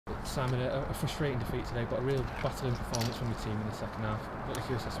Simon, a frustrating defeat today, but a real battling performance from your team in the second half. What was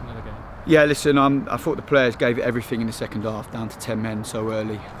your assessment of the game? Yeah, listen, I thought the players gave it everything in the second half, down to 10 men so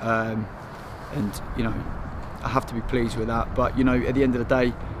early. And, you know, I have to be pleased with that. But, you know, at the end of the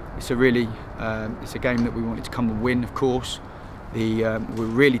day, it's a game that we wanted to come and win, of course. We're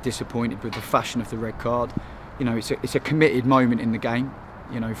really disappointed with the fashion of the red card. You know, it's a committed moment in the game,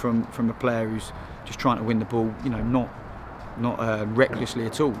 you know, from a player who's just trying to win the ball, you know, not recklessly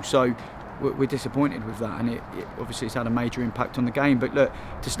at all. So we're disappointed with that, and it obviously it's had a major impact on the game. But look,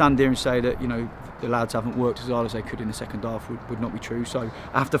 to stand there and say that, you know, the lads haven't worked as hard as they could in the second half would not be true. So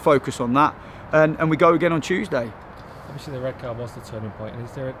I have to focus on that, and we go again on Tuesday. Obviously the red card was the turning point, and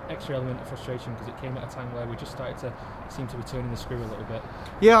is there an extra element of frustration because it came at a time where we just started to seem to be turning the screw a little bit?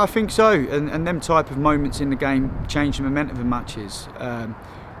 Yeah, I think so, and them type of moments in the game change the momentum of matches.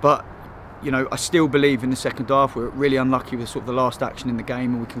 But you know, I still believe in the second half we're really unlucky with sort of the last action in the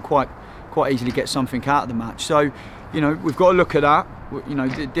game, and we can quite easily get something out of the match. So, you know, we've got to look at that. You know,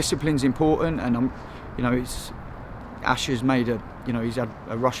 discipline's important, and you know, Asher's made he's had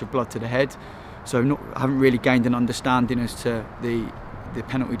a rush of blood to the head. So I haven't really gained an understanding as to the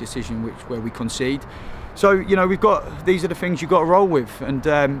penalty decision where we concede. So, you know, these are the things you've got to roll with, and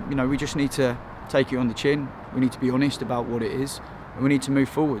you know, we just need to take it on the chin. We need to be honest about what it is, and we need to move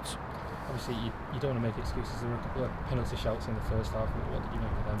forwards. Obviously, you don't want to make excuses. There were a couple of penalty shouts in the first half. What did you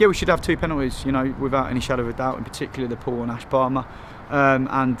make of them? Yeah, we should have 2 penalties, you know, without any shadow of a doubt, in particular the Paul and Ash Palmer.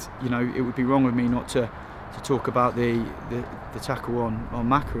 And, you know, it would be wrong of me not to talk about the tackle on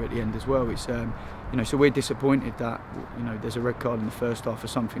Macca at the end as well. It's, you know, so we're disappointed that, you know, there's a red card in the first half for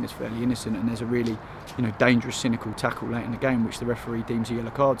something that's fairly innocent, and there's a really, you know, dangerous, cynical tackle late in the game, which the referee deems a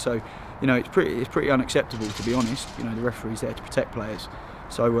yellow card. So, you know, it's pretty unacceptable, to be honest. You know, the referee's there to protect players.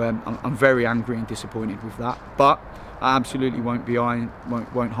 So I'm very angry and disappointed with that, but I absolutely won't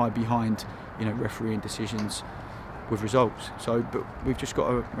hide behind, you know, refereeing decisions with results. So, but we've just got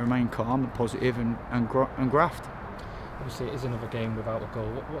to remain calm and positive and graft. Obviously, it is another game without a goal.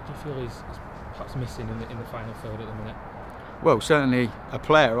 What do you feel is perhaps missing in the final third at the minute? Well, certainly a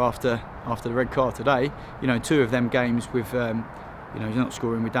player after the red card today. You know, 2 of them games with, you know, he's not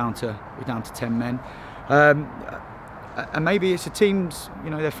scoring. We're down to 10 men. And maybe it's the teams, you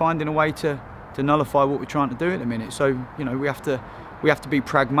know, they're finding a way to nullify what we're trying to do at the minute. So, you know, we have to be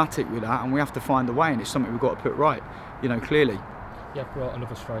pragmatic with that, and we have to find a way, and it's something we've got to put right, you know, clearly. Yeah, brought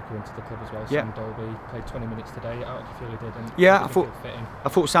another striker into the club as well. Yeah. Sam Dolby played 20 minutes today. How did you feel he did? And yeah, I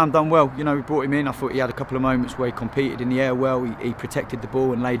thought Sam done well. You know, we brought him in. I thought he had a couple of moments where he competed in the air well. He protected the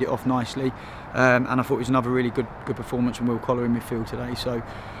ball and laid it off nicely. And I thought it was another really good performance from Will Collar in midfield today. So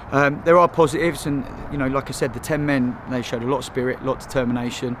there are positives, and you know, like I said, the 10 men, they showed a lot of spirit, a lot of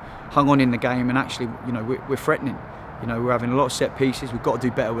determination, hung on in the game, and actually, you know, we're threatening. You know, we're having a lot of set pieces. We've got to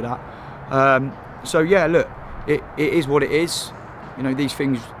do better with that. So yeah, look, it is what it is. You know, these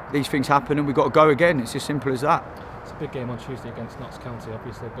things happen, and we've got to go again. It's as simple as that. It's a big game on Tuesday against Notts County,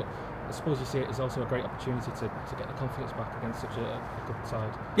 obviously, but I suppose you see it as also a great opportunity to get the confidence back against such a good side.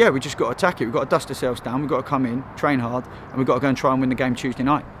 Yeah, we just got to attack it. We've got to dust ourselves down. We've got to come in, train hard, and we've got to go and try and win the game Tuesday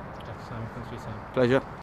night. Simon, thanks for your time. Pleasure.